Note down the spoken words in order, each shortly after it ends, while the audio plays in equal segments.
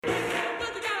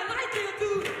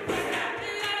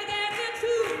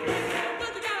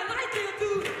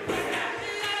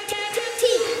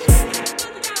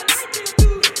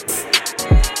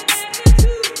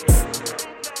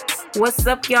What's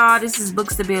up, y'all? This is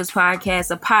Books to Bills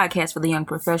Podcast, a podcast for the young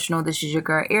professional. This is your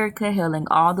girl, Erica, hailing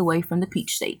all the way from the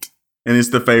Peach State. And it's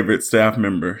the favorite staff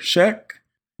member, Shaq,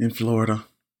 in Florida.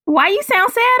 Why you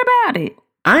sound sad about it?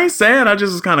 I ain't sad. I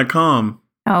just was kind of calm.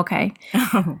 Okay.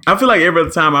 I feel like every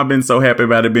other time I've been so happy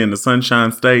about it being the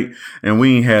Sunshine State, and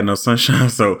we ain't had no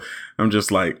sunshine, so I'm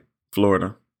just like,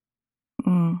 Florida.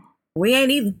 We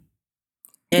ain't either.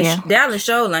 And Dallas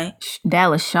show ain't.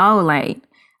 Dallas show late.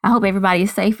 I hope everybody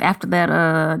is safe after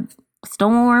that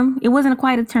storm. It wasn't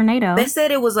quite a tornado. They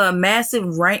said it was a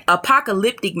massive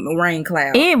apocalyptic rain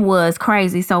cloud. It was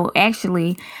crazy. So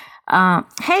actually,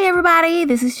 hey everybody,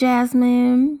 this is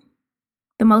Jasmine,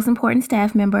 the most important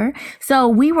staff member. So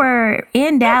we were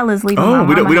in Dallas leaving.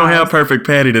 We don't have Perfect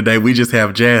Patty today. We just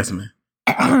have Jasmine.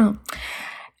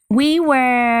 We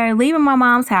were leaving my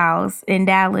mom's house in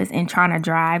Dallas and trying to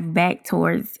drive back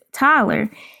towards Tyler.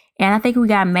 And I think we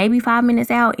got maybe 5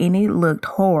 minutes out and it looked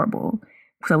horrible.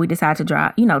 So we decided to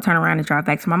drive, turn around and drive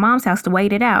back to my mom's house to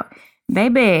wait it out.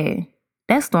 Baby,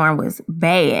 that storm was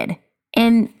bad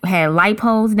and had light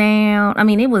poles down. I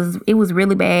mean, it was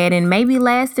really bad and maybe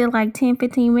lasted like 10,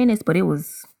 15 minutes, but it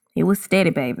was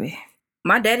steady, baby.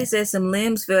 My daddy said some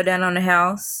limbs fell down on the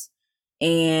house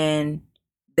and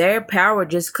their power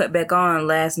just cut back on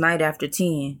last night after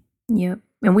 10. Yep.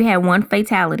 And we had one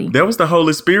fatality. That was the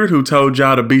Holy Spirit who told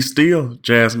y'all to be still,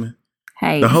 Jasmine.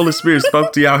 Hey. The Holy Spirit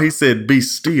spoke to y'all. He said, be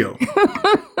still.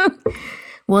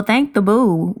 Well, thank the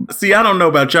boo. See, I don't know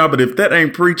about y'all, but if that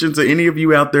ain't preaching to any of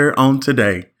you out there on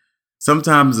today,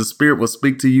 sometimes the Spirit will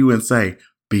speak to you and say,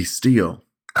 be still.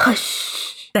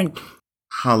 Hush. Thank you.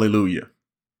 Hallelujah.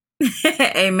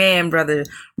 Amen, brother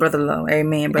Lowe.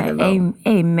 Amen, brother Lowe.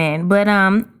 Amen. But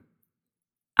I'm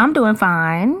doing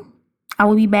fine. I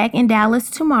will be back in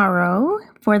Dallas tomorrow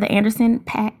for the Anderson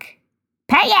Paak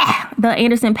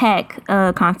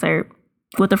concert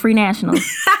with the Free Nationals.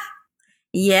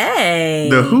 Yay!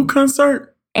 The who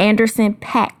concert? Anderson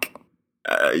Paak.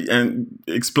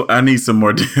 I need some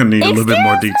more. I need a little bit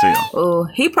more detail. Oh,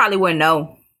 he probably wouldn't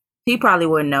know.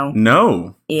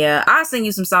 No. Yeah, I'll sing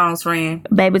you some songs, friend.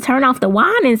 Baby, turn off the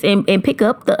whinings and pick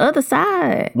up the other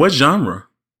side. What genre?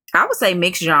 I would say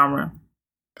mixed genre.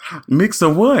 Mix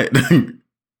of what?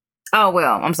 Oh,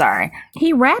 well, I'm sorry.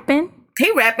 He rapping.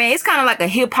 It's kind of like a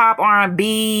hip hop,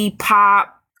 R&B,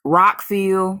 pop, rock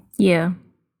feel. Yeah.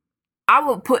 I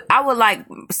would like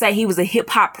say he was a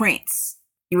hip hop Prince.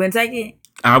 You wouldn't take it?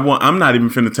 I'm not even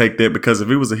finna take that because if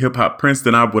it was a hip hop Prince,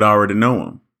 then I would already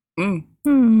know him.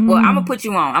 Well, I'm gonna put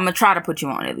you on. I'm gonna try to put you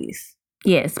on at least.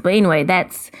 Yes, but anyway,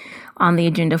 that's on the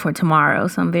agenda for tomorrow,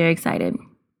 so I'm very excited.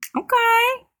 Okay.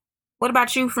 What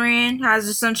about you, friend? How's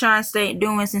the Sunshine State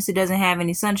doing since it doesn't have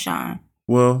any sunshine?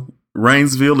 Well,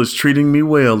 Rainsville is treating me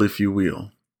well, if you will.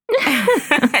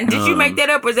 Did you make that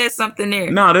up or is that something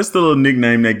there? No, that's the little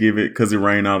nickname they give it because it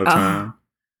rains all the time.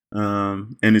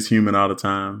 And it's humid all the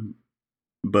time.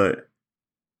 But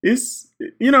it's,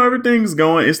 everything's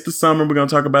going. It's the summer. We're going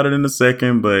to talk about it in a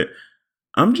second. But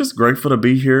I'm just grateful to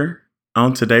be here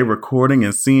on today recording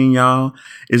and seeing y'all.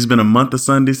 It's been a month of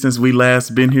Sunday since we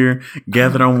last been here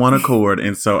gathered on one accord.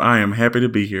 And so I am happy to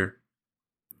be here.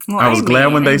 Well, I was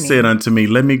glad when they said unto me,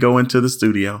 let me go into the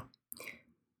studio.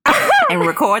 And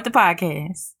record the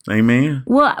podcast. Amen.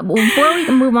 Well, before we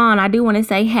can move on, I do want to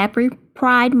say Happy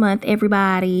Pride Month,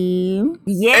 everybody.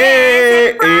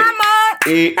 Yes, Happy Pride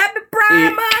Month. Happy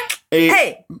Pride Month.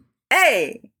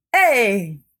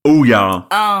 Hey. Ooh, y'all.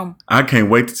 I can't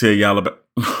wait to tell y'all about.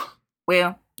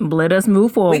 Well, let us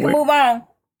move forward. We can move on.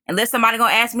 Unless somebody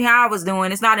gonna ask me how I was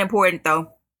doing. It's not important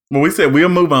though. Well, we said we'll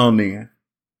move on then.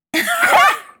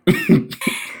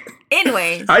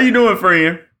 Anyways. How you doing,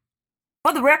 friend?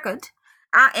 For the record,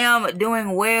 I am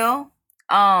doing well.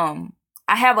 I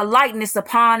have a lightness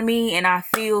upon me and I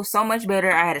feel so much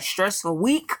better. I had a stressful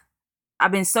week.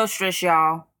 I've been so stressed,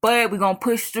 y'all. But we're gonna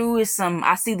push through.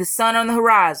 I see the sun on the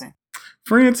horizon.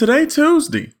 Friend, today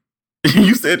Tuesday.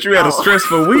 You said you had a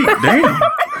stressful week. Damn.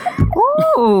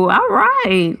 Ooh, all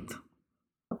right.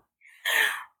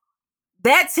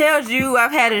 That tells you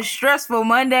I've had a stressful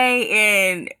Monday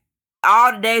and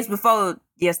all the days before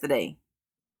yesterday.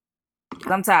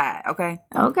 I'm tired, okay?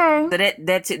 Okay. So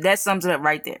that sums it up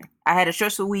right there. I had a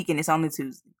stressful week and it's only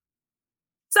Tuesday.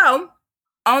 So,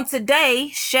 on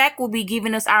today, Shaq will be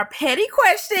giving us our petty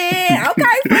question.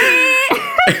 Okay,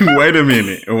 friend. Wait a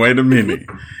minute.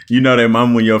 You know that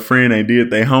mom when your friend they did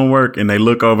their homework and they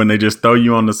look over and they just throw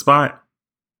you on the spot?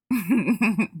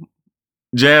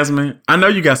 Jasmine, I know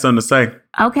you got something to say.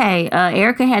 Okay,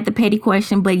 Erica had the petty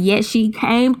question, but yet she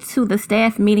came to the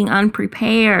staff meeting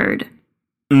unprepared.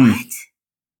 What?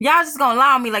 Y'all just gonna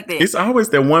lie on me like that? It's always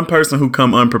that one person who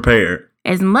come unprepared.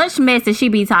 As much mess as she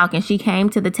be talking, she came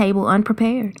to the table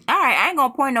unprepared. All right, I ain't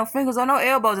gonna point no fingers or no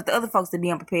elbows at the other folks that be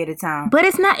unprepared at times. But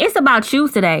it's not. It's about you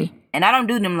today. And I don't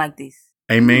do them like this.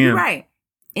 Amen. You're right.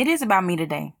 It is about me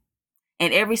today.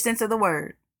 In every sense of the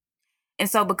word. And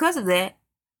so because of that,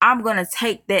 I'm going to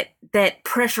take that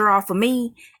pressure off of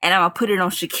me and I'm going to put it on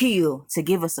Shaquille to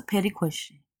give us a petty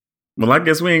question. Well, I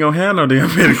guess we ain't going to have no damn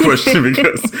petty question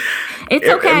because... It's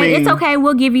okay. It's okay.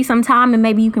 We'll give you some time and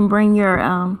maybe you can bring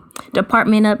your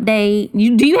department update.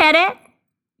 Do you have that?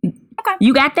 Okay.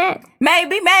 You got that?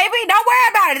 Maybe. Don't worry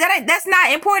about it. That's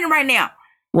not important right now.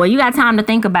 Well, you got time to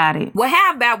think about it. Well,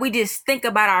 how about we just think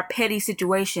about our petty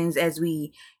situations as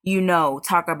we,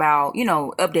 talk about,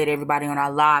 update everybody on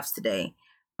our lives today.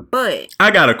 But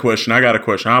I got a question.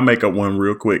 I'll make up one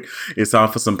real quick. It's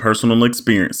off of some personal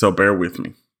experience, so bear with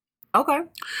me. Okay.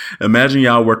 Imagine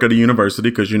y'all work at a university,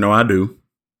 because I do.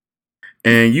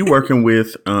 And you working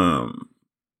with never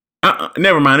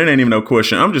mind, it ain't even no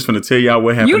question. I'm just gonna tell y'all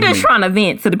what happened. You just trying to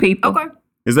vent to the people. Okay.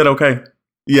 Is that okay?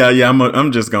 Yeah,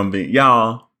 I'm just gonna be.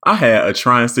 Y'all, I had a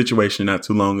trying situation not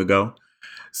too long ago.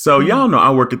 So y'all know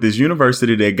I work at this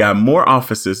university that got more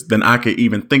offices than I could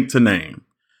even think to name.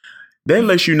 That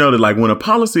lets you know that like when a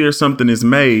policy or something is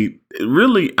made,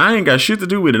 really, I ain't got shit to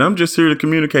do with it. I'm just here to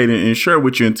communicate and share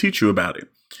with you and teach you about it.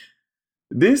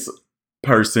 This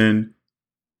person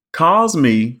calls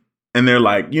me and they're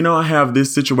like, I have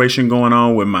this situation going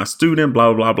on with my student,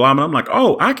 blah, blah, blah. And I'm like,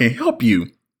 oh, I can help you.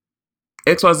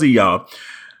 XYZ, y'all.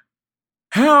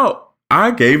 How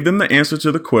I gave them the answer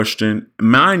to the question.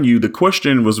 Mind you, the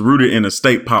question was rooted in a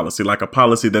state policy, like a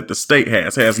policy that the state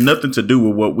has nothing to do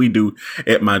with what we do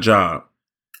at my job.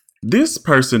 This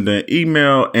person then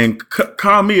email and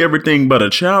call me everything but a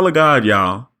child of God,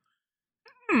 y'all.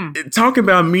 Talking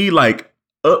about me like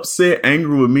upset,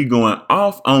 angry with me, going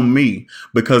off on me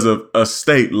because of a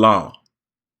state law.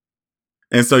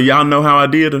 And so y'all know how I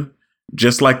did her?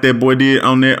 Just like that boy did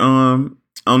on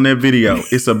that video.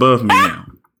 It's above me now.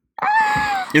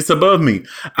 It's above me.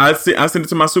 I sent it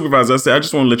to my supervisor. I said, I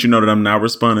just want to let you know that I'm not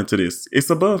responding to this. It's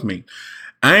above me.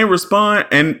 I ain't respond,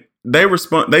 and they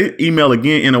email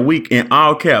again in a week in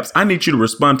all caps. I need you to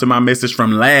respond to my message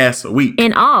from last week.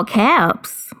 In all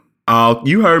caps.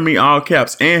 You heard me, all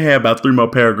caps, and had about 3 more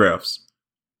paragraphs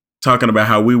talking about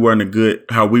how we weren't good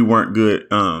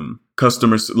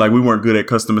customers, like we weren't good at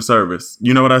customer service.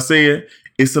 You know what I said?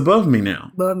 It's above me now.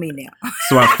 Above me now.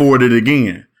 So I forwarded it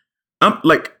again. I'm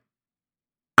like,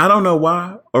 I don't know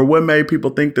why or what made people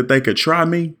think that they could try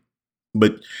me,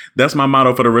 but that's my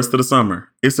motto for the rest of the summer.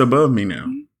 It's above me now.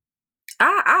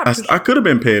 I could have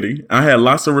been petty. I had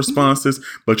lots of responses,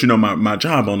 but my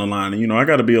job on the line, and I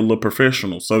got to be a little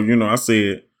professional. So I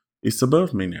said it's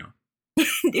above me now.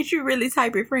 Did you really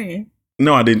type your friend?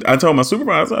 No, I didn't. I told my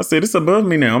supervisor. I said it's above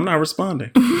me now. I'm not responding.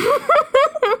 When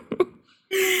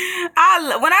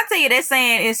I tell you that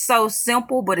saying is so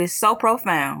simple, but it's so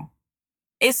profound.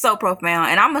 It's so profound,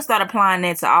 and I'm gonna start applying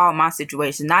that to all my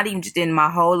situations, not even just in my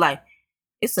whole life.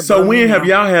 It's above so when me have now.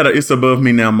 y'all had a "it's above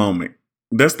me now" moment?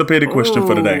 That's the petty question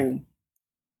for today.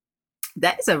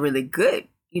 That's a really good,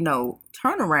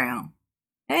 turnaround.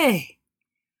 Hey,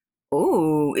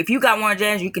 if you got one,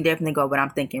 Jazz, you can definitely go. But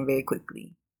I'm thinking very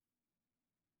quickly.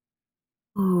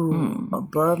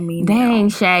 Above me. Dang, now.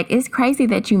 Shaq, it's crazy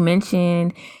that you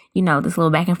mentioned, this little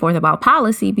back and forth about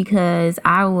policy, because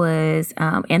I was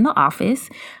in the office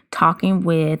talking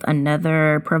with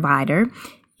another provider,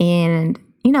 and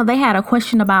they had a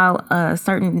question about a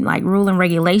certain like rule and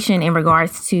regulation in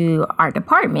regards to our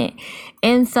department.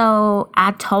 And so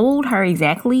I told her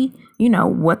exactly,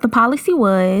 what the policy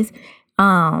was.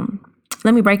 Let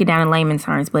me break it down in layman's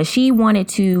terms, but she wanted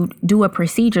to do a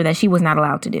procedure that she was not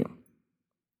allowed to do.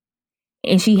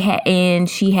 And she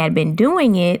had been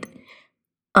doing it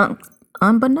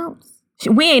unbeknownst.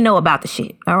 We ain't know about the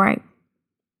shit, all right?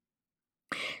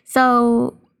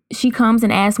 So she comes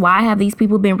and asks, why have these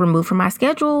people been removed from my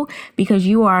schedule? Because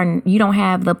you don't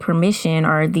have the permission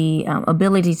or the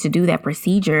ability to do that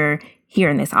procedure here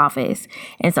in this office.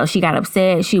 And so she got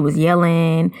upset. She was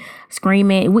yelling,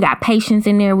 screaming. We got patients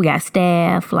in there. We got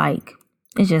staff. Like,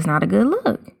 it's just not a good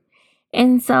look.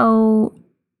 And so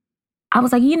I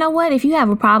was like, you know what? If you have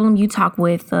a problem, you talk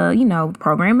with,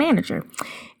 program manager.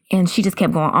 And she just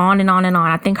kept going on and on and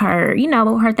on. I think her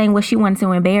thing was she wanted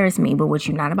to embarrass me. But what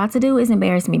you're not about to do is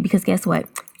embarrass me, because guess what?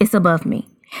 It's above me.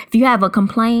 If you have a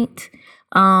complaint,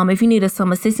 if you need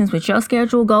some assistance with your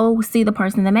schedule, go see the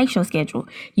person that makes your schedule.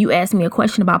 You asked me a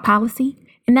question about policy,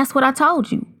 and that's what I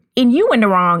told you. And you in the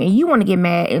wrong, and you want to get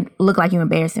mad and look like you're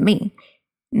embarrassing me.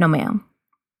 No, ma'am.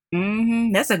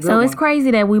 That's a good one. So it's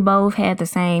crazy that we both had the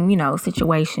same,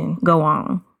 situation go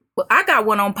on. Well, I got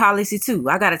one on policy too.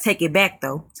 I got to take it back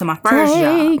though to my first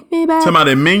job Take me back. Talking about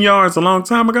in Minyards a long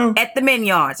time ago. at the men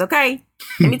yards. Okay,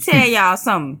 let me tell y'all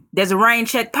something. There's a rain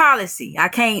check policy. I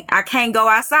can't go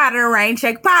outside of the rain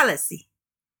check policy.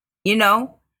 You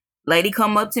know, lady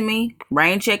come up to me,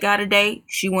 rain check out of date.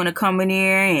 She want to come in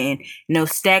here and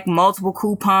stack multiple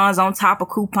coupons on top of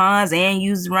coupons and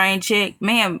use the rain check.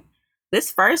 Ma'am, let's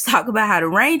first talk about how the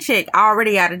rain check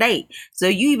already out of date. So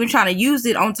you even trying to use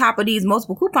it on top of these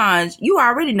multiple coupons, you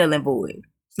already null and void.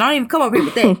 So don't even come up here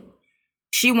with that.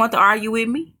 She want to argue with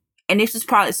me. And this was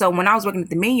probably, so when I was working at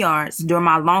the men yards during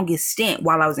my longest stint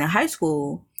while I was in high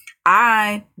school,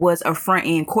 I was a front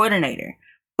end coordinator.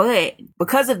 But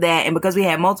because of that, and because we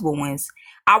had multiple ones,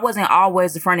 I wasn't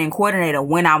always the front end coordinator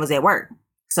when I was at work.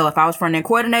 So if I was front end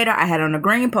coordinator, I had on a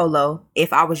green polo.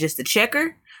 If I was just a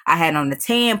checker, I had on the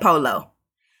tan polo.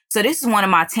 So this is one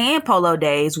of my tan polo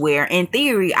days where, in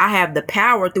theory, I have the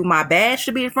power through my badge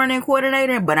to be the front end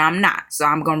coordinator, but I'm not. So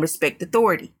I'm going to respect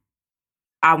authority.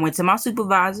 I went to my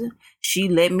supervisor. She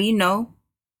let me know,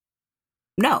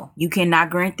 no, you cannot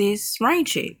grant this rain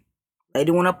check. Lady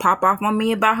want to pop off on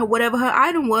me about whatever her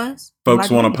item was.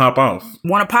 Folks want to pop off.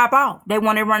 Want to pop off. They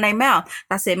want to run their mouth.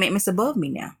 I said, ma'am, it's above me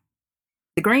now.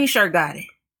 The green shirt got it.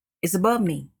 It's above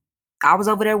me. I was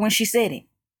over there when she said it.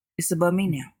 It's above me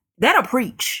now. That'll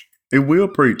preach. It will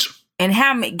preach.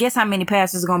 And guess how many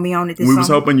pastors are going to be on it this We summer? was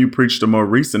hoping you preached a more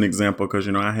recent example because,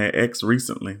 I had X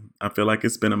recently. I feel like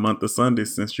it's been a month of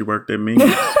Sundays since you worked at me.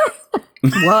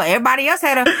 Well, everybody else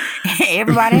had a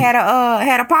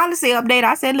policy update.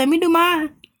 I said, let me do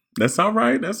mine. That's all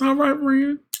right. That's all right,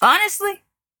 friend. Honestly.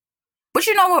 But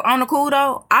you know what, on the cool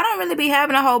though, I don't really be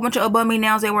having a whole bunch of above me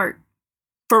nows at work.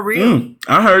 For real.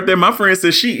 I heard that. My friend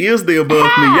said she is the above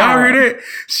me. Y'all heard that?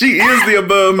 She is the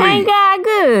above me. Thank God,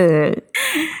 good.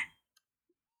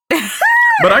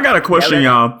 But I got a question,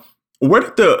 y'all. Where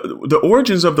did the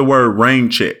origins of the word rain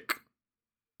check?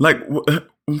 Like,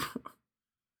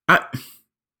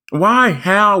 why,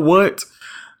 how, what?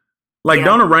 Like,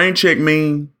 don't a rain check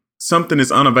mean something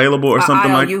is unavailable or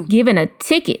something IOU. like? Given a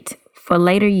ticket for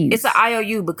later use. It's an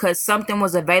IOU because something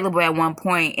was available at one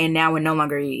point and now it no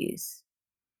longer is.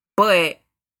 But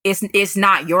it's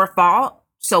not your fault.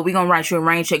 So we're going to write you a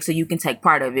rain check so you can take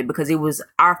part of it because it was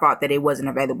our fault that it wasn't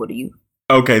available to you.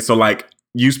 Okay, so like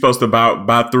you supposed to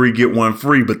buy 3, get 1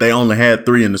 free, but they only had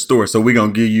 3 in the store. So we're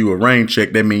going to give you a rain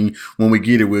check. That means when we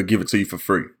get it, we'll give it to you for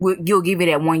free. You'll give it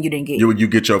at one you didn't get. You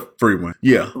get your free one.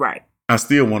 Yeah. Right. I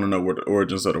still want to know what the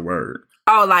origins of the word.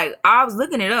 Oh, like I was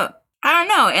looking it up. I don't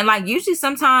know. And like usually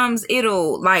sometimes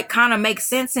it'll like kind of make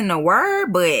sense in the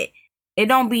word, but it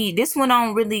don't be, this one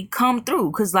don't really come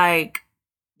through. Cause like,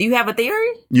 do you have a theory?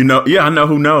 Yeah, I know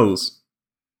who knows.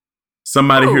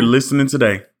 Somebody Who? here listening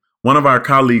today. One of our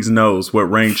colleagues knows what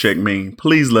rain check mean.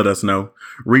 Please let us know.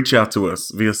 Reach out to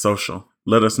us via social.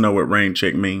 Let us know what rain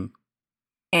check mean.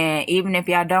 And even if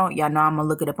y'all don't, y'all know I'm gonna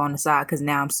look it up on the side because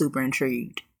now I'm super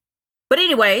intrigued. But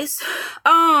anyways,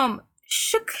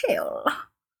 Shaquille,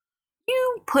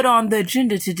 you put on the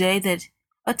agenda today that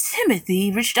a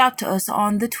Timothy reached out to us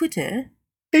on the Twitter.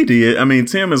 He did. I mean,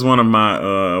 Tim is one of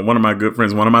my good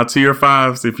friends, one of my tier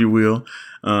 5s, if you will.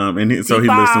 So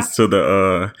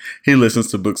he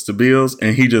listens to Books to Bills,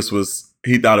 and he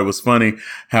thought it was funny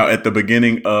how at the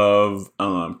beginning of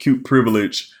Cute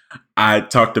Privilege, I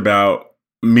talked about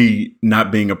me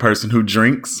not being a person who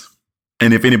drinks.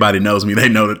 And if anybody knows me, they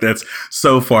know that that's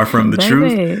so far from the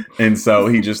truth. And so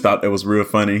he just thought that was real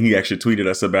funny. He actually tweeted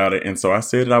us about it. And so I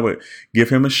said that I would give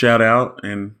him a shout out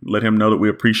and let him know that we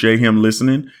appreciate him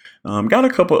listening. Got a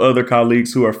couple other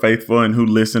colleagues who are faithful and who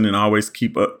listen and always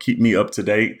keep me up to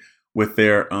date with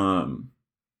their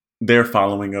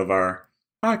following of our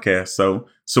podcast. So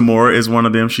Samora is one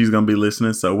of them. She's going to be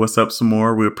listening. So what's up,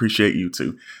 Samora? We appreciate you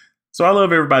too. So I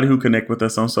love everybody who connect with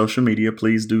us on social media.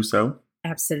 Please do so.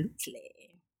 Absolutely.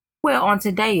 Well, on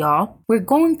today, y'all, we're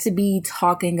going to be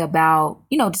talking about,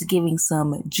 just giving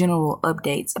some general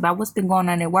updates about what's been going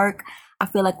on at work. I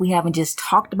feel like we haven't just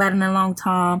talked about it in a long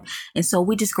time. And so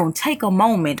we're just going to take a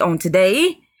moment on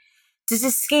today to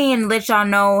just scan and let y'all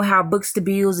know how Books to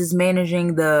Bills is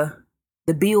managing the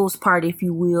bills part, if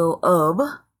you will, of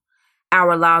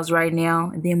our lives right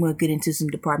now. And then we'll get into some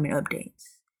department updates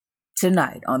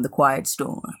tonight on The Quiet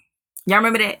Storm. Y'all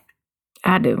remember that?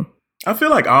 I do. I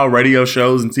feel like all radio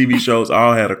shows and TV shows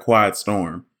all had a quiet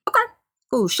storm. Okay.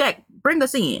 Cool. Shaq, bring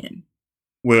us in.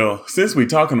 Well, since we're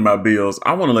talking about bills,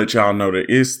 I want to let y'all know that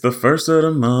it's the first of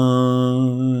the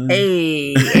month.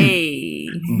 Hey.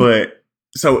 But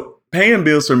so paying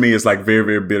bills for me is like very,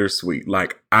 very bittersweet.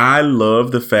 Like I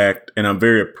love the fact, and I'm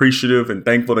very appreciative and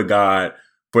thankful to God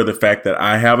for the fact that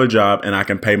I have a job and I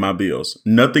can pay my bills.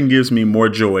 Nothing gives me more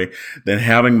joy than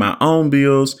having my own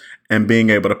bills and being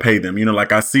able to pay them. You know,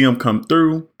 like I see them come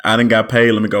through. I didn't got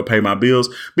paid. Let me go pay my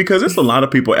bills, because there's a lot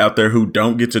of people out there who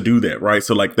don't get to do that. Right.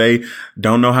 So like they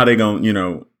don't know how they're going to, you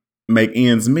know, make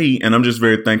ends meet. And I'm just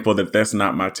very thankful that that's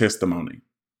not my testimony.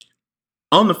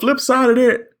 On the flip side of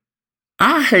that,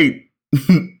 I hate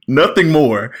nothing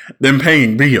more than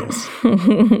paying bills.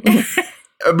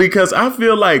 Because I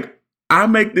feel like I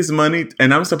make this money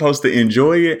and I'm supposed to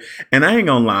enjoy it. And I ain't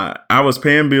gonna lie, I was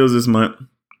paying bills this month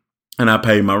and I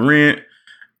paid my rent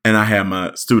and I had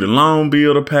my student loan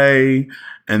bill to pay.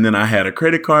 And then I had a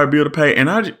credit card bill to pay. And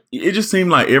it just seemed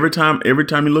like every time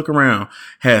you look around,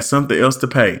 has something else to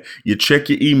pay. You check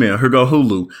your email. Here go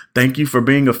Hulu. Thank you for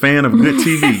being a fan of good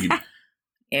TV.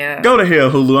 Yeah. Go to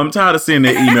hell, Hulu. I'm tired of seeing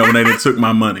that email when they done took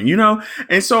my money, you know?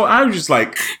 And so I was just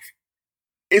like,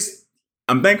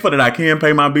 I'm thankful that I can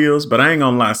pay my bills, but I ain't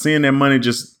gonna lie, seeing that money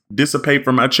just dissipate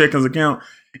from my checkings account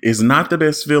is not the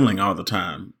best feeling all the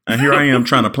time. And here I am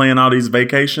trying to plan all these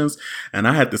vacations, and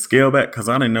I had to scale back because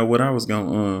I didn't know what I was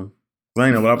gonna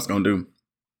do.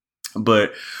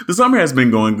 But the summer has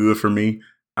been going good for me.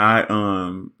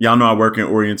 Y'all know I work in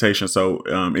orientation, so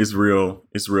it's real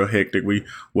hectic. We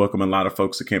welcome a lot of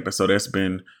folks to campus, so that's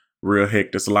been real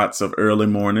hectic. There's lots of early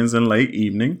mornings and late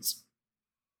evenings.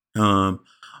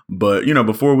 But you know,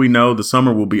 before we know, the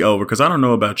summer will be over. Because I don't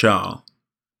know about y'all,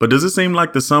 but does it seem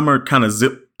like the summer kind of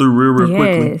zipped through real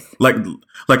quickly? Like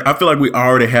I feel like we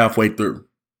already halfway through.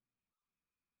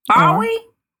 Are we?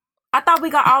 I thought we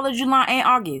got all of July and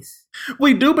August.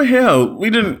 We do, but hell, we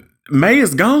didn't. May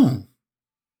is gone.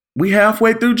 We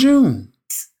halfway through June.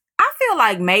 I feel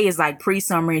like May is like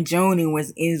pre-summer and June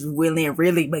is when it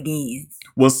really begins.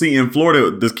 Well, see, in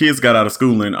Florida, the kids got out of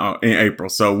school in April,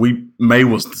 so May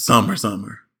was the summer.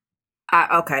 I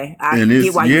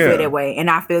get why you feel that way, and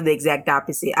I feel the exact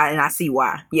opposite, and I see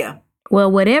why. Yeah.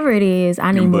 Well, whatever it is,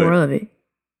 I need more of it.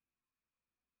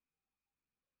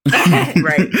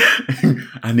 Right.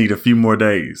 I need a few more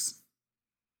days.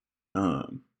 But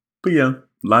yeah,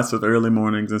 lots of early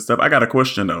mornings and stuff. I got a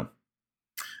question though.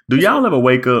 Do y'all ever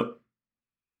wake up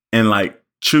and like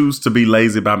choose to be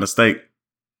lazy by mistake?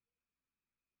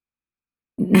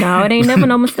 No, it ain't never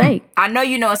no mistake. I know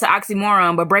you know it's an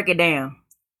oxymoron, but break it down.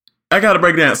 I got to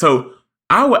break it down. So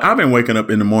I've been waking up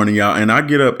in the morning, y'all, and I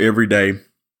get up every day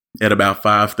at about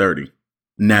 5:30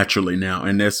 naturally now.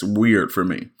 And that's weird for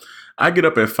me. I get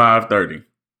up at 5:30.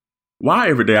 Why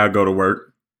every day I go to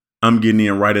work, I'm getting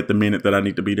in right at the minute that I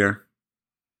need to be there?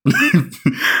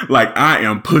 Like I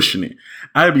am pushing it.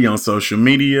 I be on social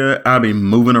media. I be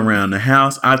moving around the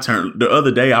house. The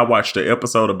other day I watched an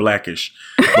episode of Blackish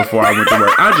before I went to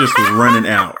work. I just was running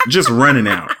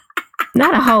out.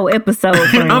 Not a whole episode.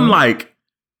 I'm like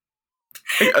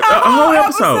a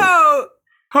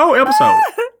whole episode.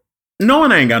 No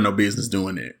one ain't got no business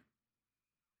doing that.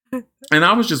 And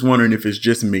I was just wondering if it's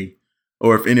just me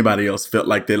or if anybody else felt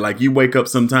like that. Like you wake up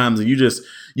sometimes and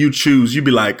you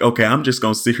be like, okay, I'm just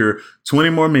going to sit here 20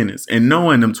 more minutes, and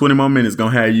knowing them 20 more minutes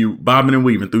going to have you bobbing and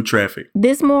weaving through traffic.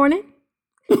 This morning,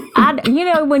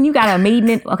 when you got a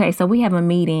meeting, okay, so we have a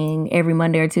meeting every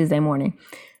Monday or Tuesday morning.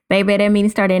 Baby, that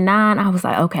meeting started at 9. I was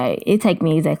like, okay, it take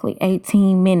me exactly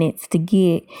 18 minutes to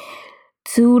get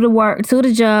to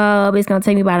the job. It's gonna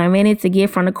take me about a minute to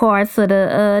get from the car to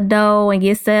the door and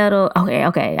get settled.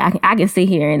 Okay, I can sit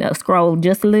here and scroll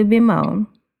just a little bit more.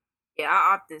 Yeah,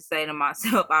 I often say to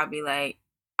myself, I'll be like,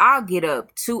 I'll get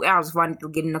up 2 hours before I need to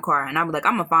get in the car, and I'll be like,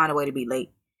 I'm gonna find a way to be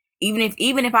late, even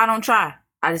if I don't try.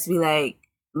 I just be like,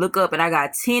 look up, and I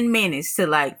got 10 minutes to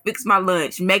like fix my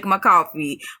lunch, make my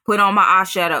coffee, put on my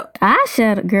eyeshadow.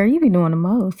 Eyeshadow, girl, you be doing the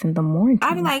most in the morning.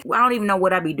 I be like, I don't even know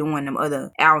what I be doing them other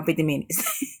hour and 50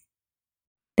 minutes.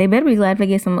 They better be glad to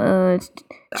get some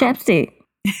chapstick.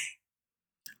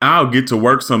 I'll get to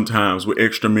work sometimes with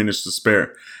extra minutes to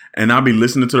spare, and I'll be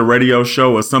listening to the radio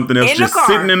show or something else, just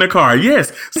sitting in the car.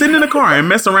 Yes, sitting in the car and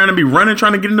mess around and be running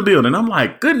trying to get in the building. I'm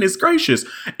like, goodness gracious.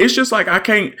 It's just like I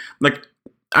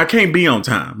can't be on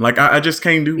time. Like I just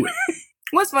can't do it.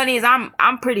 What's funny is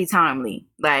I'm pretty timely.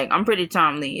 Like I'm pretty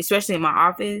timely, especially in my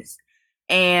office.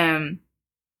 And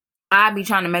I be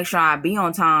trying to make sure I be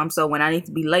on time. So when I need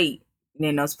to be late,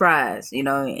 then no surprise, ain't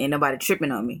nobody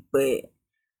tripping on me. But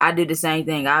I do the same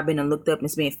thing. I've been and looked up and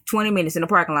spent 20 minutes in the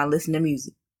parking lot listening to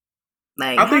music.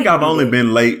 Like I think I've only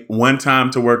been late one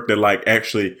time to work that like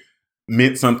actually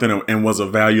meant something and was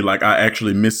of value. Like I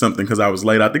actually missed something because I was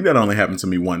late. I think that only happened to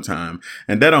me one time,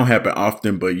 and that don't happen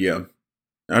often. But yeah,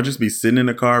 I'll just be sitting in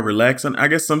the car relaxing. I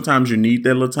guess sometimes you need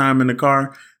that little time in the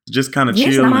car to just kind of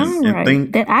chill and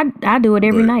think. I do it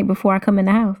every night before I come in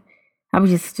the house. I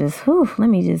was whew, let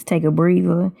me just take a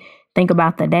breather, think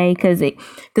about the day,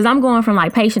 because I'm going from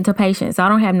like patient to patient, so I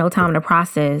don't have no time to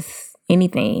process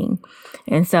anything.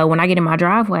 And so when I get in my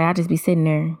driveway, I just be sitting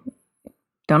there.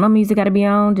 Don't know music got to be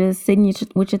on, just sitting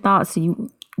with your thoughts so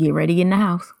you get ready to get in the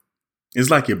house. It's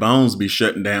like your bones be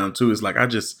shutting down too. It's like I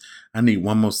need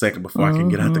one more second before I can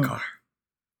get out the car.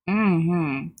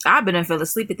 I've been and fell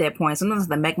asleep at that point. Sometimes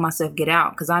I make myself get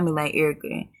out because I'm like, Erica,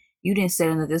 you didn't sit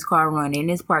under this car running in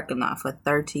this parking lot for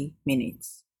 30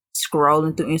 minutes,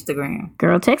 scrolling through Instagram.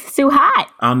 Girl, Texas too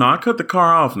hot. Oh no, I cut the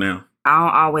car off now. I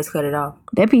don't always cut it off.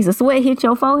 That piece of sweat hit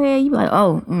your forehead. You be like,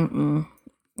 oh,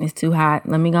 it's too hot.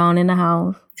 Let me go on in the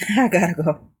house. I gotta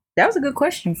go. That was a good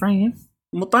question, friend.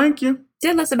 Well, thank you.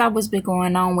 Tell us about what's been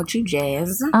going on with you,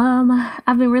 Jazz.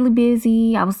 I've been really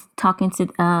busy. I was talking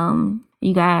to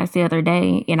you guys the other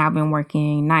day, and I've been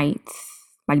working nights,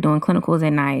 like doing clinicals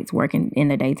at nights, working in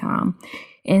the daytime.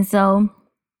 And so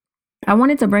I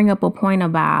wanted to bring up a point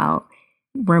about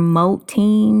remote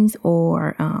teams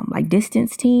or like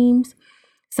distance teams.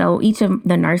 So each of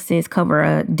the nurses cover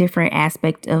a different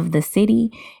aspect of the city,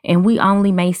 and we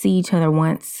only may see each other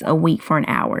once a week for an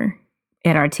hour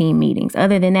at our team meetings.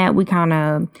 Other than that,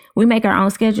 we make our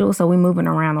own schedule, so we're moving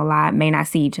around a lot, may not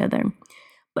see each other.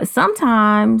 But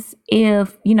sometimes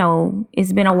if,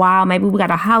 it's been a while, maybe we got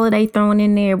a holiday thrown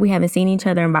in there, we haven't seen each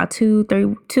other in about 2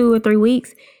 or 3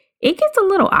 weeks, it gets a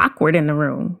little awkward in the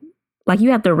room. Like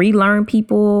you have to relearn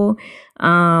people.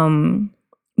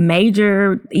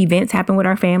 Major events happen with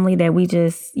our family that we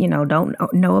just,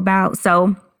 don't know about.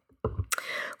 So,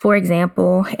 for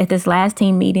example, at this last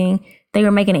team meeting, they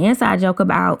were making an inside joke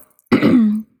about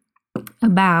one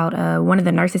of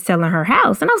the nurses selling her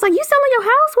house. And I was like, you selling your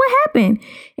house? What happened?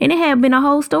 And it had been a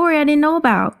whole story I didn't know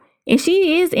about. And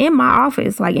she is in my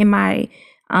office, like in my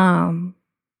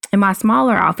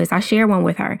smaller office. I share one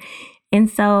with her. And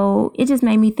so it just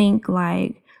made me think,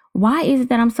 like, why is it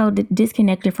that I'm so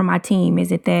disconnected from my team?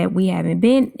 Is it that we haven't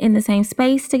been in the same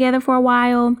space together for a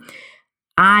while?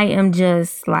 I am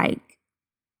just like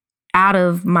out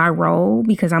of my role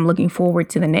because I'm looking forward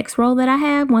to the next role that I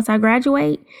have once I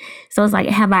graduate. So it's like,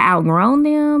 have I outgrown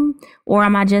them, or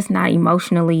am I just not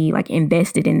emotionally like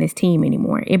invested in this team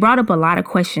anymore? It brought up a lot of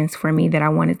questions for me that I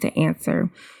wanted to answer,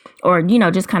 or,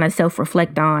 just kind of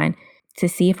self-reflect on to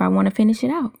see if I want to finish it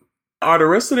out. Are the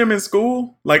rest of them in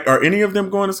school? Like, are any of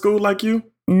them going to school like you?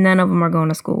 None of them are going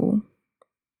to school.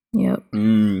 Yep.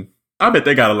 I bet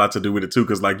they got a lot to do with it too,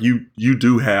 because like you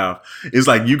do have, it's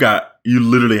like you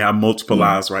literally have multiple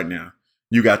lives right now.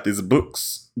 You got these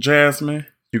books, Jasmine.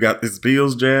 You got this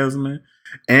bills, Jasmine,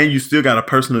 and you still got a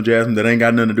personal Jasmine that ain't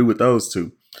got nothing to do with those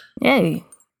two. Hey,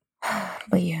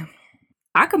 but yeah,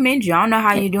 I commend you. I don't know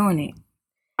how you're doing it.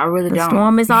 I really don't. The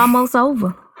storm is almost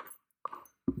over.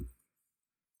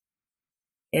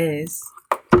 Is.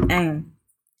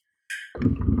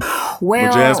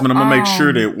 Well, Jasmine, I'm gonna make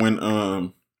sure that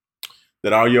when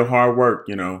that all your hard work,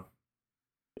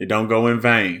 it don't go in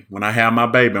vain. When I have my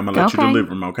baby, I'm gonna let you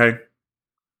deliver him, okay?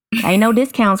 Ain't no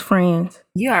discounts, friends.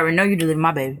 You already know you deliver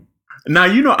my baby. Now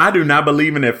I do not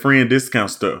believe in that friend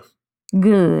discount stuff.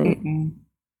 Good. Mm-mm.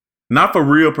 Not for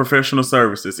real professional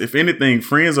services. If anything,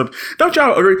 don't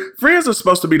y'all agree? Friends are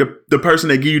supposed to be the person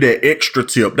that give you that extra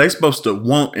tip. They supposed to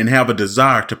want and have a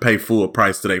desire to pay full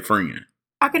price to their friend.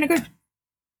 I can agree.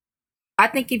 I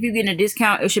think if you get a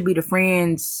discount, it should be the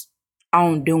friend's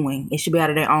own doing. It should be out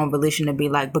of their own volition to be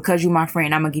like, because you're my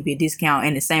friend, I'm going to give you a discount.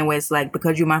 In the same way, it's like,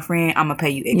 because you're my friend, I'm going to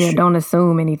pay you extra. Yeah, don't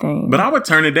assume anything. But I would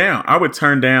turn it down. I would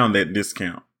turn down that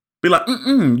discount. Be like,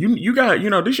 you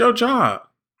got, this your job.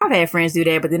 I've had friends do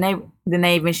that, but then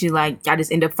they eventually like, I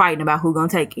just end up fighting about who gonna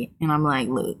take it. And I'm like,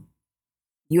 look,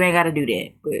 you ain't gotta do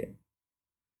that, but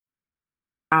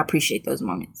I appreciate those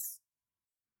moments.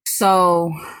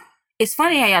 So it's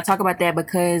funny how y'all talk about that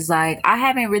because like I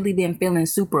haven't really been feeling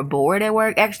super bored at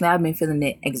work. Actually, I've been feeling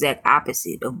the exact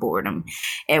opposite of boredom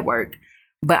at work.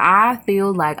 But I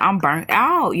feel like I'm burnt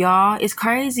out, y'all. It's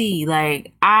crazy.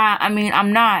 Like I mean,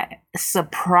 I'm not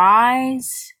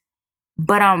surprised,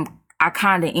 but I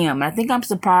kind of am. And I think I'm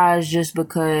surprised just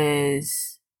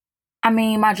because, I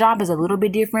mean, my job is a little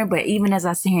bit different, but even as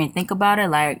I sit here and think about it,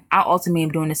 like, I ultimately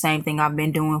am doing the same thing I've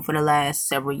been doing for the last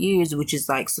several years, which is,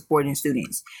 like, supporting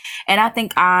students. And I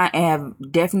think I have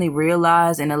definitely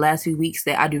realized in the last few weeks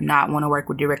that I do not want to work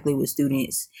directly with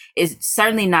students. It's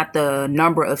certainly not the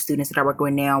number of students that I work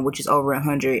with now, which is over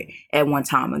 100 at one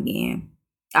time again.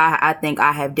 I think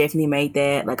I have definitely made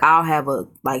that, like, I'll have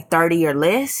 30 or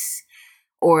less.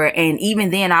 And even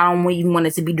then, I don't even want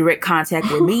it to be direct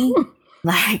contact with me.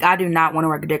 Like, I do not want to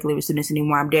work directly with students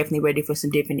anymore. I'm definitely ready for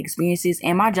some different experiences.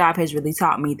 And my job has really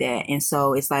taught me that. And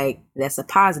so it's like, that's a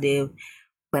positive.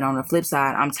 But on the flip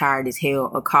side, I'm tired as hell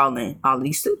of calling all of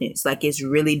these students. Like, it's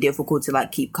really difficult to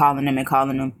like keep calling them and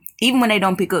calling them, even when they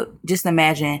don't pick up. Just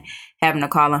imagine having to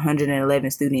call 111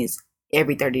 students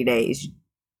every 30 days.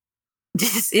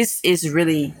 Just it's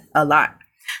really a lot.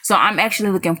 So I'm actually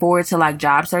looking forward to like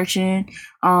job searching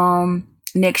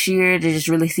next year to just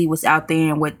really see what's out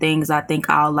there and what things I think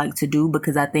I'll like to do,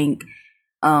 because I think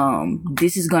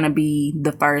this is going to be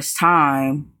the first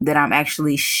time that I'm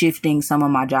actually shifting some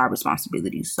of my job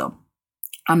responsibilities. So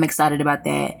I'm excited about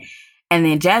that. And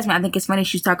then Jasmine, I think it's funny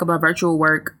she's talking about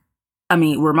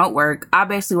remote work. I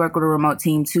basically work with a remote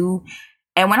team too.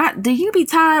 And do you be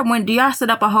tired do y'all set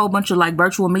up a whole bunch of like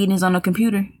virtual meetings on the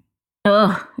computer?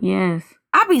 Ugh, yes.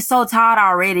 I be so tired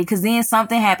already because then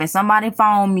something happened. Somebody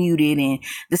phone muted and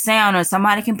the sound or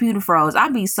somebody computer froze. I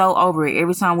be so over it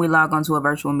every time we log onto a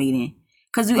virtual meeting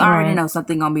because we already know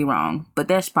something gonna be wrong. But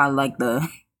that's probably like I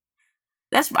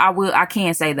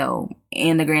can't say though,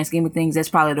 in the grand scheme of things, that's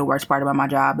probably the worst part about my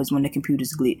job is when the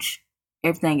computers glitch.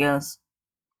 Everything else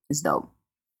is dope.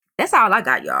 That's all I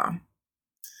got, y'all.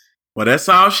 Well, that's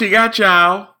all she got,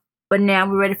 y'all. But now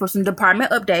we're ready for some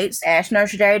department updates. Ash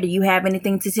Nursery Day, do you have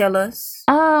anything to tell us?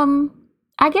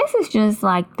 I guess it's just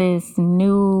like this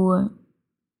new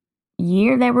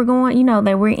year that we're going,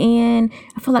 that we're in.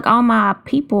 I feel like all my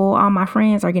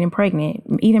friends are getting pregnant,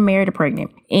 either married or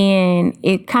pregnant. And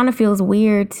it kind of feels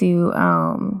weird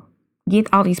to get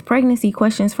all these pregnancy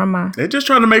questions from They're just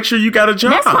trying to make sure you got a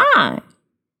job. That's fine.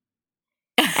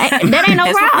 That ain't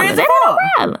no problem. That ain't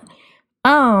no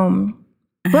problem.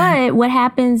 But what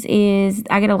happens is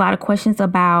I get a lot of questions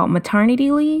about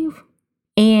maternity leave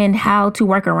and how to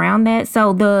work around that.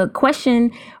 So the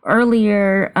question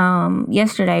earlier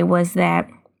yesterday was that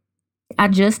I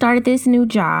just started this new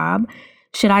job.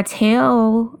 It's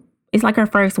like her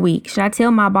first week. Should I tell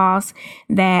my boss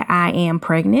that I am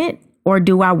pregnant or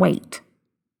do I wait?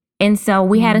 And so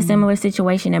we had a similar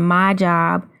situation in my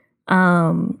job.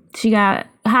 She got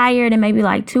hired and maybe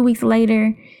like 2 weeks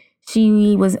later,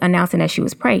 she was announcing that she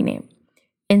was pregnant.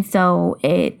 And so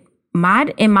in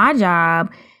my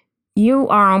job, you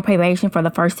are on probation for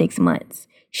the first 6 months.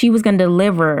 She was going to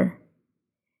deliver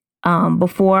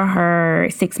before her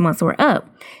 6 months were up.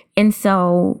 And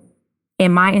so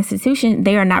in my institution,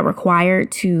 they are not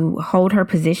required to hold her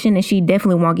position, and she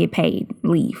definitely won't get paid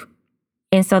leave.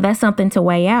 And so that's something to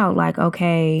weigh out. Like,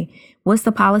 okay, what's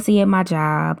the policy at my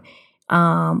job?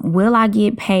 Will I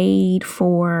get paid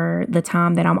for the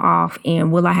time that I'm off?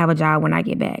 And will I have a job when I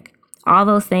get back? All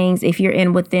those things, if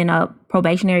you're within a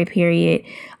probationary period,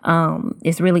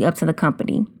 it's really up to the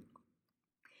company.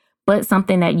 But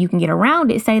something that you can get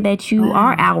around it, say that you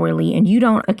are hourly and you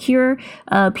don't accrue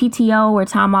PTO or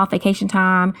time off, vacation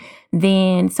time,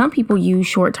 then some people use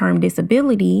short-term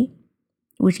disability,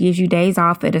 which gives you days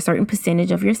off at a certain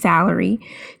percentage of your salary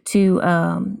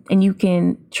and you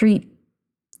can treat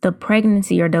the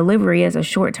pregnancy or delivery as a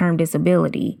short-term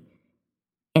disability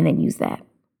and then use that.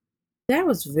 That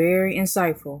was very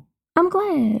insightful. I'm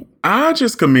glad. I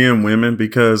just commend women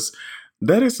because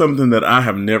that is something that I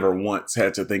have never once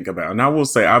had to think about. And I will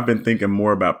say I've been thinking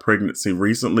more about pregnancy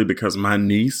recently because my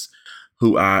niece,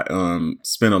 who I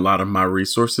spend a lot of my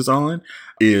resources on,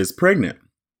 is pregnant.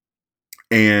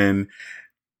 And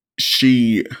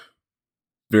she,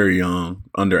 very young,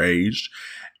 underage.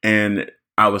 And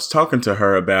I was talking to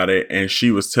her about it and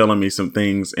she was telling me some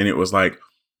things, and it was like,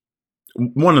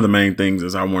 one of the main things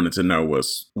is I wanted to know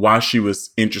was why she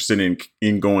was interested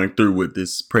in going through with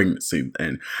this pregnancy.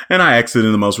 And I asked it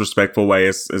in the most respectful way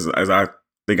as I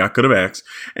think I could have asked.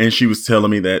 And she was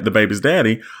telling me that the baby's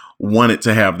daddy wanted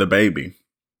to have the baby.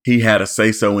 He had a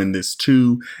say-so in this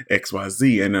too,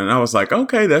 XYZ. And then I was like,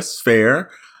 okay, that's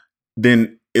fair.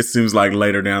 Then it seems like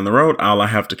later down the road, all I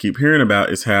have to keep hearing about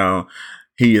is how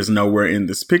he is nowhere in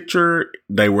this picture.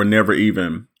 They were never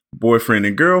even boyfriend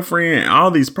and girlfriend, and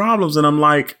all these problems. And I'm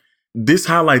like, this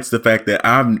highlights the fact that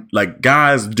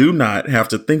guys do not have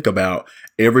to think about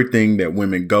everything that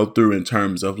women go through in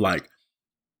terms of like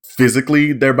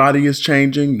physically their body is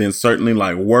changing, then certainly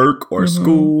like work or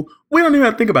school. We don't even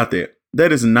have to think about that.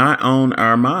 That is not on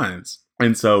our minds.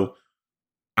 And so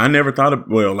I never thought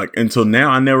until now,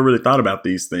 I never really thought about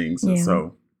these things. Yeah. And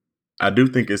so I do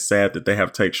think it's sad that they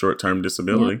have to take short-term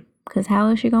disability. Yep. Because how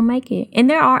else you gonna make it? And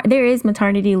there is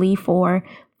maternity leave for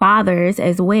fathers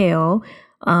as well.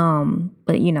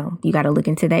 But you got to look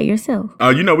into that yourself.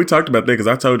 We talked about that because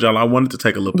I told y'all I wanted to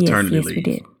take a little paternity leave. Yes, we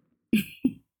did.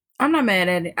 I'm not mad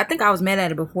at it. I think I was mad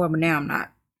at it before, but now I'm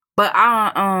not. But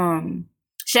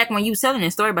Shaq, when you was telling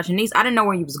this story about your niece, I didn't know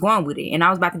where you was going with it, and I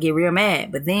was about to get real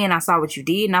mad. But then I saw what you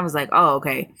did, and I was like, oh,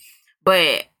 okay.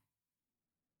 But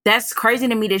that's crazy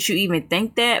to me that you even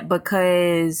think that,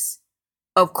 because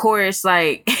of course,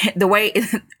 like the way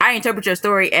I interpret your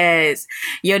story as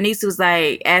your niece was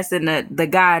like asking the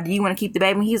guy, do you want to keep the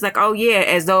baby? And he's like, oh yeah,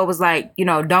 as though it was like,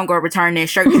 don't go return that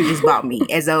shirt you just bought me.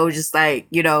 As though it was just like,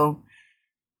 yeah,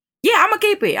 I'm gonna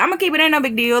keep it. Ain't no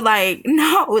big deal. Like,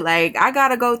 no, like I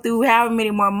gotta go through however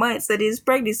many more months of this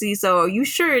pregnancy. So are you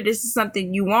sure this is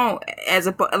something you want? It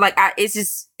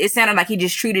sounded like he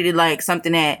just treated it like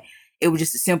something that it was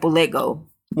just a simple let go.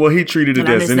 Well, he treated it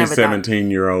as any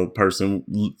 17-year-old person,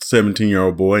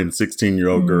 17-year-old boy and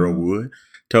 16-year-old girl would.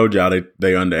 Told y'all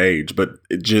they underage, but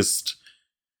it just,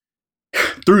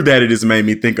 through that, it just made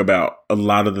me think about a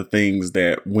lot of the things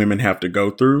that women have to go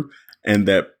through, and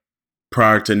that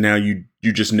prior to now, you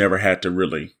just never had to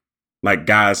really, like,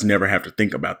 guys never have to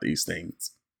think about these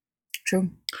things. True.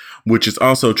 Which is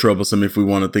also troublesome if we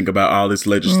want to think about all this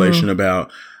legislation about,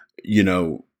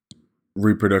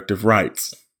 reproductive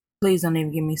rights. Please don't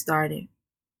even get me started.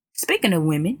 Speaking of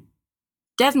women,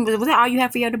 Jasmine, was that all you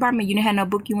had for your department? You didn't have no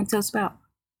book you want to tell us about?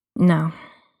 No.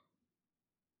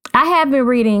 I have been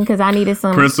reading because I needed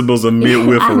some principles of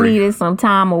midwifery. I needed some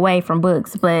time away from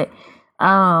books, but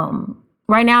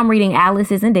right now I'm reading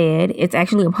Alice Isn't Dead. It's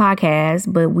actually a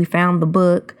podcast, but we found the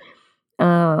book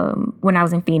when I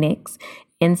was in Phoenix.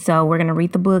 And so we're going to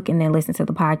read the book and then listen to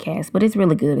the podcast. But it's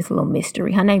really good. It's a little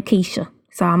mystery. Her name Keisha.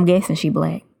 So I'm guessing she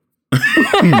black.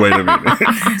 Wait a minute.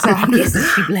 So I'm guessing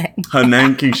she black. Her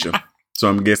name Keisha. So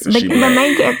I'm guessing she black. The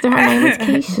main character, her name is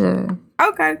Keisha.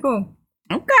 Okay, cool.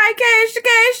 Okay,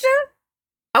 Keisha.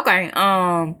 Okay,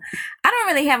 I don't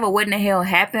really have a what in the hell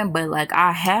happened, but like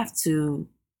I have to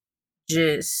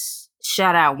just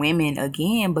shout out women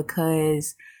again,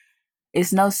 because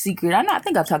it's no secret. I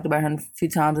think I've talked about her a few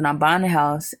times, and I'm buying a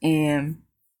house, and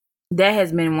that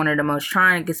has been one of the most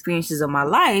trying experiences of my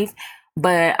life.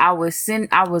 But I was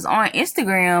on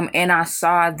Instagram, and I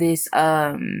saw this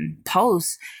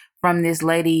post from this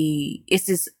lady. It's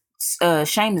this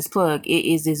shameless plug. It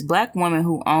is this black woman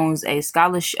who owns a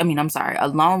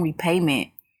loan repayment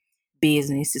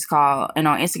business. It's called, and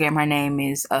on Instagram her name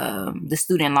is the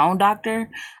Student Loan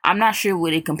Doctor. I'm not sure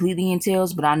what it completely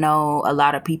entails, but I know a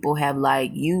lot of people have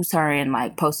like used her and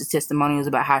like posted testimonials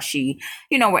about how she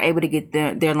were able to get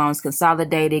their loans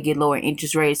consolidated, get lower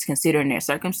interest rates considering their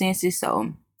circumstances.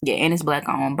 So yeah, and it's black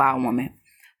owned by a woman.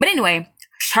 But anyway,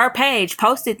 her page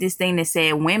posted this thing that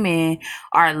said women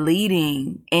are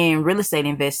leading in real estate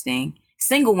investing,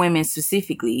 single women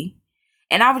specifically.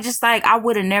 And I was just like, I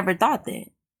would have never thought that.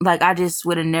 Like, I just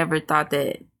would have never thought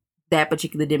that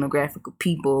particular demographic of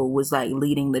people was like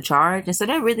leading the charge. And so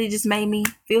that really just made me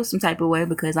feel some type of way,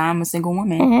 because I'm a single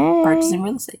woman purchasing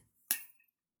real estate.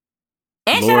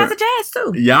 And shout out to Jazz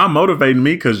too. Y'all motivating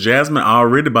me, because Jasmine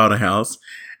already bought a house.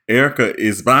 Erica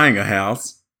is buying a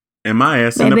house. And my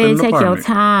ass end up in an take apartment. your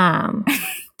time.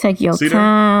 Take your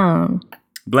time.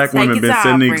 Black women been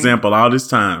setting the example all this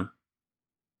time.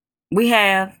 We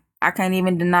have. I can't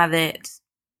even deny that.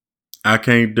 I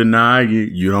can't deny you.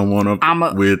 You don't want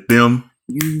to with them.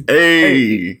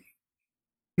 Hey.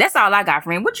 That's all I got,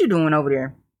 friend. What you doing over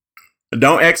there?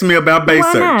 Don't ask me about base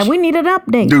search. Not? We need an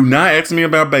update. Do not ask me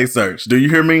about base search. Do you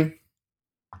hear me?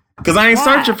 Because I ain't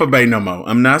searching for bae no more.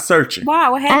 I'm not searching. Why?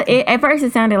 What happened? At first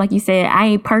it sounded like you said, I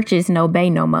ain't purchased no bae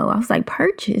no more. I was like,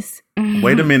 purchase?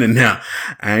 Wait a minute now.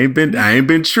 I ain't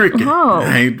been tricking. Oh.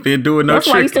 I ain't been doing no tricking. That's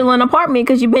why you still in an apartment,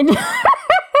 because you've been... You've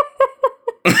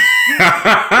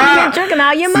been drinking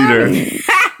all your money.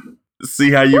 See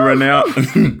how you run out?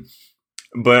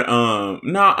 But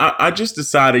no, I just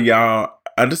decided, y'all.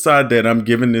 I decided that I'm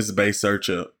giving this base search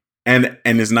up, and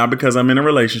it's not because I'm in a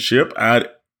relationship. I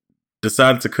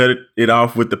decided to cut it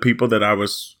off with the people that I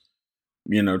was,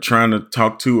 trying to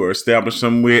talk to or establish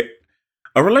something with.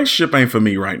 A relationship ain't for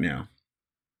me right now.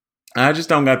 I just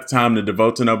don't got the time to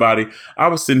devote to nobody. I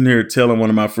was sitting here telling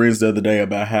one of my friends the other day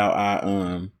about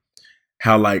how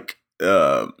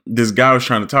this guy was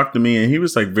trying to talk to me, and he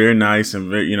was like very nice and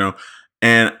very,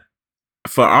 and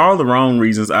for all the wrong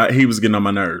reasons, he was getting on my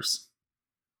nerves.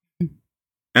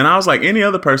 And I was like, any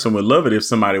other person would love it if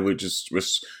somebody would just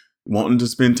was wanting to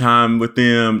spend time with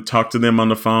them, talk to them on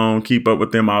the phone, keep up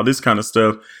with them, all this kind of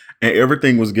stuff. And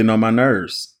everything was getting on my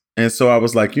nerves. And so I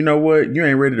was like, you know what? You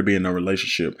ain't ready to be in a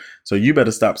relationship. So you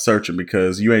better stop searching,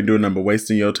 because you ain't doing nothing but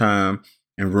wasting your time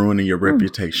and ruining your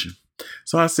reputation.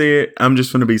 So I said, I'm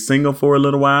just going to be single for a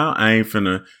little while. I ain't doing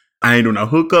no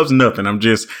hookups, nothing. I'm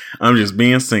just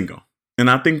being single. And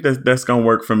I think that's going to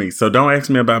work for me. So don't ask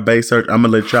me about base search. I'm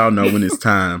going to let y'all know when it's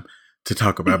time to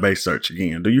talk about base search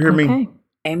again. Do you hear me?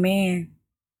 Amen.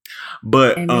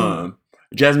 But Amen.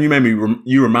 Jasmine,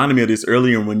 you reminded me of this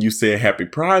earlier when you said Happy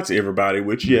Pride to everybody.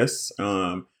 Which yes,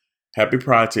 Happy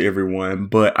Pride to everyone.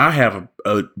 But I have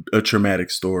a traumatic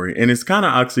story, and it's kind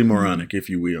of oxymoronic, if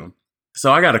you will.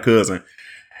 So I got a cousin,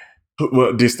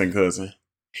 well, distant cousin.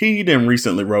 He then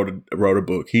recently wrote a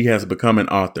book. He has become an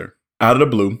author out of the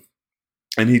blue,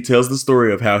 and he tells the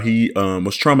story of how he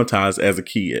was traumatized as a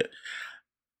kid.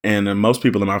 And most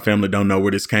people in my family don't know where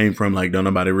this came from. Like, don't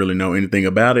nobody really know anything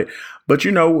about it. But,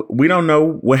 we don't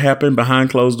know what happened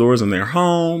behind closed doors in their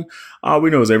home. All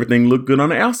we know is everything looked good on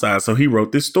the outside. So he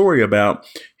wrote this story about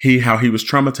how he was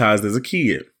traumatized as a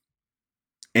kid.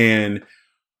 And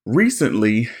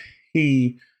recently,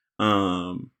 he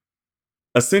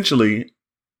essentially,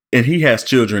 and he has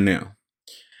children now.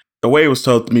 The way it was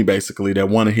told to me, basically, that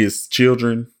one of his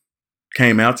children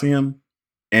came out to him.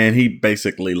 And he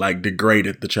basically like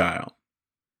degraded the child.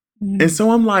 And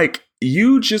so I'm like,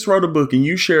 you just wrote a book and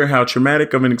you share how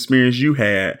traumatic of an experience you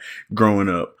had growing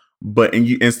up. But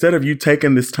instead of you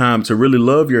taking this time to really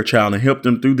love your child and help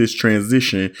them through this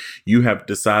transition, you have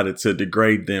decided to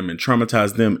degrade them and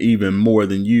traumatize them even more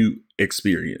than you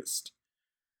experienced.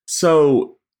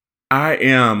 So I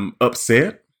am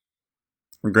upset.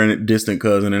 Granted, distant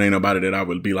cousin, and ain't nobody that I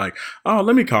would be like, oh,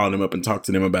 let me call them up and talk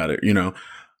to them about it,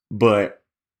 But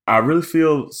I really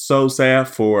feel so sad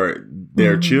for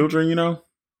their children, and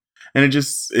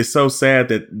it's so sad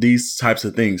that these types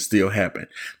of things still happen,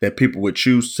 that people would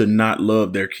choose to not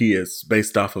love their kids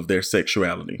based off of their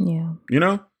sexuality,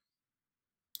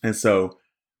 And so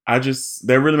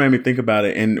that really made me think about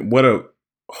it. And what a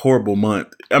horrible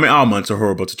month. I mean, all months are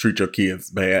horrible to treat your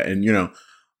kids bad. And,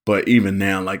 but even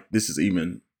now, like this is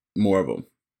even more of a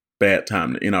bad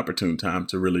time, an inopportune time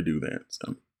to really do that.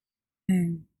 So.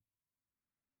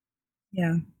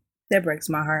 Yeah, that breaks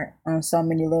my heart on so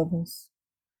many levels.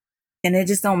 And it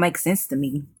just don't make sense to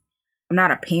me. I'm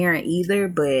not a parent either,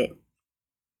 but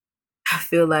I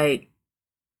feel like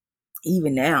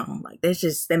even now, like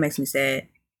that makes me sad.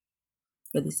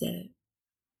 Really sad.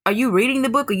 Are you reading the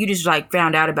book or you just like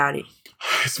found out about it?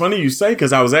 It's funny you say,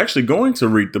 because I was actually going to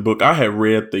read the book. I had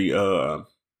read the,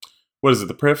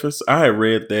 the preface? I had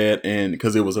read that, and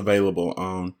because it was available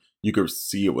on, you could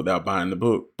see it without buying the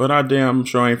book. But I damn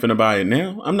sure ain't finna buy it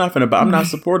now. I'm not finna buy. I'm not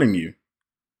supporting you.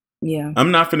 Yeah. I'm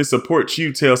not finna support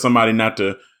you. Tell somebody not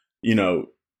to,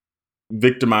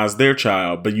 victimize their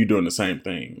child, but you doing the same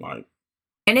thing. Like,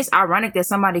 and it's ironic that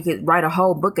somebody could write a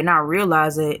whole book and not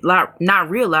realize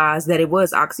that it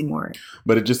was oxymoron.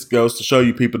 But it just goes to show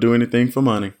you people do anything for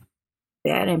money.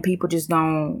 That, and people just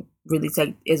don't really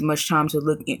take as much time to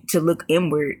look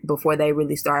inward before they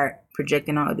really start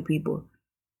projecting on other people.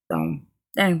 So,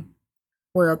 dang.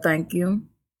 Well, thank you.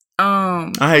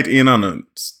 I hate to end on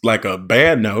a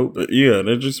bad note, but yeah,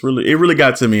 it really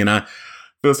got to me, and I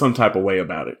feel some type of way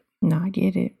about it. No, I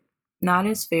get it. No,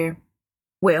 that's fair.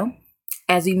 Well,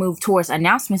 as we move towards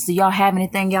announcements, do y'all have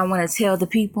anything y'all want to tell the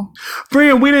people?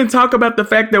 Friend, we didn't talk about the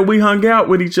fact that we hung out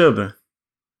with each other.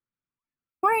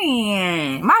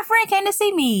 My friend came to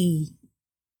see me,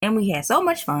 and we had so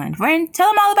much fun. Friend, tell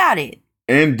them all about it.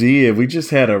 Indeed, we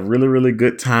just had a really, really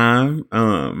good time.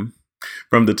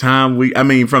 From the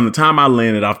time I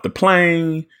landed off the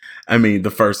plane,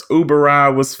 the first Uber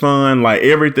ride was fun. Like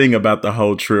everything about the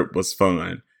whole trip was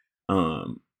fun.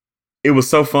 It was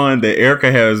so fun that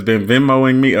Erica has been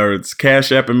Venmoing me or it's Cash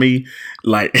Apping me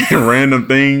like random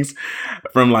things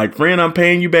from like, friend, I'm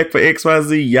paying you back for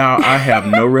XYZ. Y'all, I have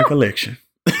no recollection.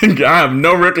 I have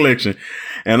no recollection.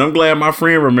 And I'm glad my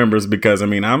friend remembers because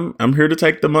I'm here to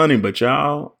take the money, but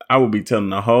y'all, I will be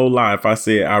telling a whole lie if I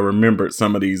said I remembered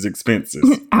some of these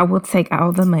expenses. I will take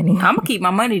all the money. I'm gonna keep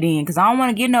my money then because I don't want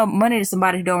to give no money to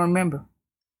somebody who don't remember.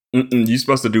 You're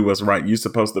supposed to do what's right. You're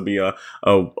supposed to be a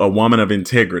woman of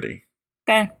integrity.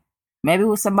 Okay, maybe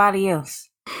with somebody else.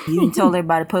 You didn't tell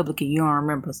everybody publicly you don't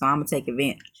remember, so I'm gonna take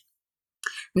advantage.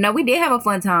 No, we did have a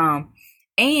fun time,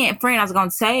 and friend, I was gonna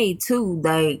say too,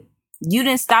 like. You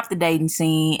didn't stop the dating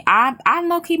scene. I've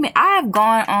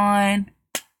gone on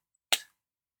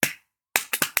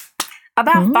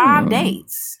about 5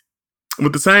 dates.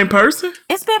 With the same person?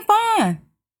 It's been fun.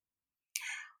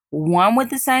 One with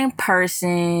the same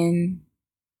person.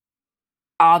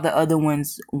 All the other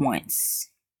ones once.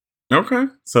 Okay.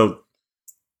 So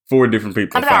 4 different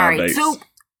people, 5 dates.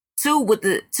 Two with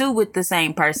the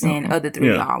same person, Okay. other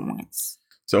 3 all once.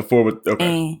 So 4 with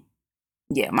And,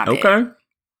 my bad. Okay.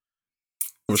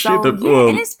 Well, So,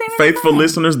 and it's been faithful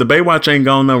listeners, the Baywatch ain't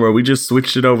going nowhere. We just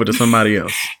switched it over to somebody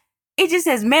else. It just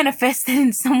has manifested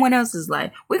in someone else's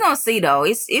life. We're gonna see though.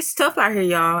 It's tough out here,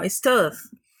 y'all. It's tough.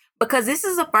 because this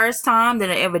is the first time that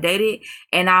I ever dated,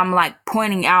 and I'm like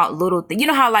pointing out little things. You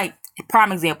know how, like,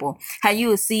 prime example, how you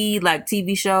would see like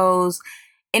TV shows,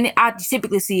 and I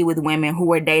typically see it with women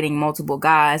who are dating multiple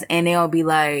guys, and they'll be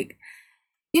like,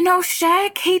 you know,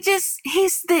 Shaq,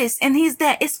 he's this and he's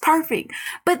that. It's perfect.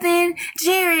 But then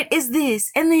Jared is this.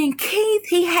 And then Keith,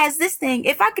 he has this thing.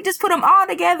 If I could just put them all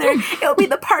together, it'll be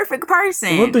the perfect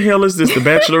person. What the hell is this? The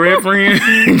Bachelorette friend?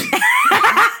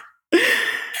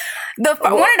 One of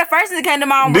the first things that came to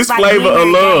mind was this flavor of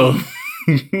love.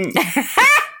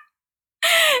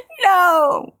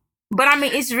 No. But I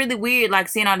mean, it's really weird, like,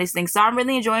 seeing all these things. So I'm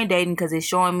really enjoying dating because it's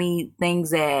showing me things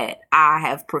that I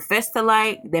have professed to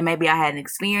like, that maybe I hadn't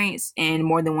experienced in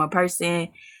more than one person,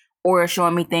 or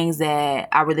showing me things that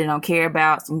I really don't care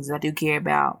about, some things I do care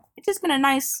about. It's just been a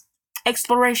nice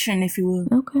exploration, if you will.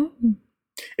 Okay.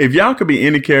 If y'all could be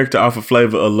any character off of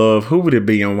Flavor of Love, who would it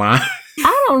be and why?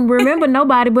 I don't remember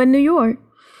nobody but New York.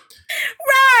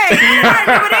 Right. I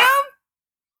remember them.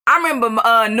 I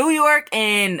remember New York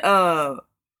and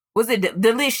was it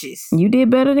Delicious? You did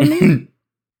better than me.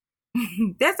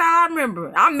 That's all I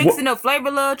remember. I'm mixing up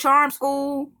Flavor Love, Charm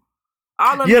School,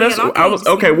 all of them. Yeah, I was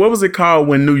okay. What was it called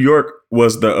when New York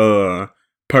was the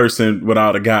person with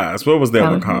all the guys? What was that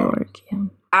one called? York, yeah.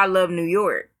 I Love New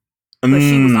York, but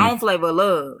she was on Flavor of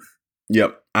Love.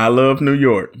 Yep, I Love New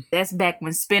York. That's back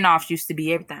when spinoffs used to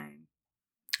be everything.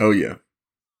 Oh yeah.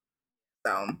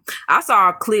 So I saw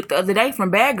a clip the other day from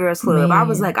Bad Girls Club. Man. I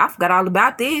was like, I forgot all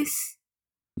about this.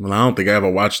 Well, I don't think I ever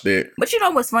watched that. But you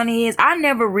know what's funny is I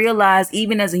never realized,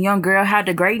 even as a young girl, how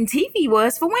degrading TV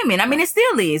was for women. I mean, it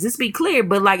still is. Let's be clear.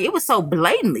 But like, it was so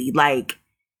blatantly, like,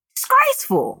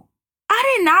 disgraceful.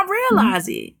 I did not realize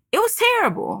it. It was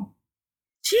terrible.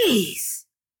 Jeez.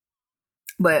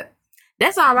 But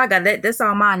that's all I got. That's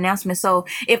all my announcement. So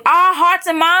if our hearts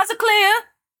and minds are clear,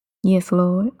 Yes,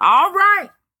 Lord. all right.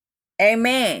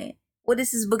 Amen. Well,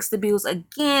 this is Books to Bills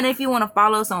again. If you want to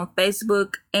follow us on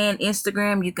Facebook and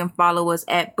Instagram, you can follow us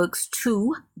at Books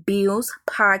to Bills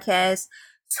Podcast.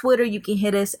 Twitter, you can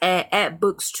hit us at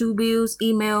Books to Bills.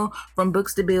 Email from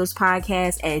Books to Bills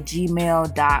Podcast at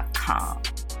gmail.com.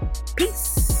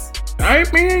 Peace. All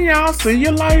right, man, y'all. See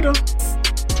you later.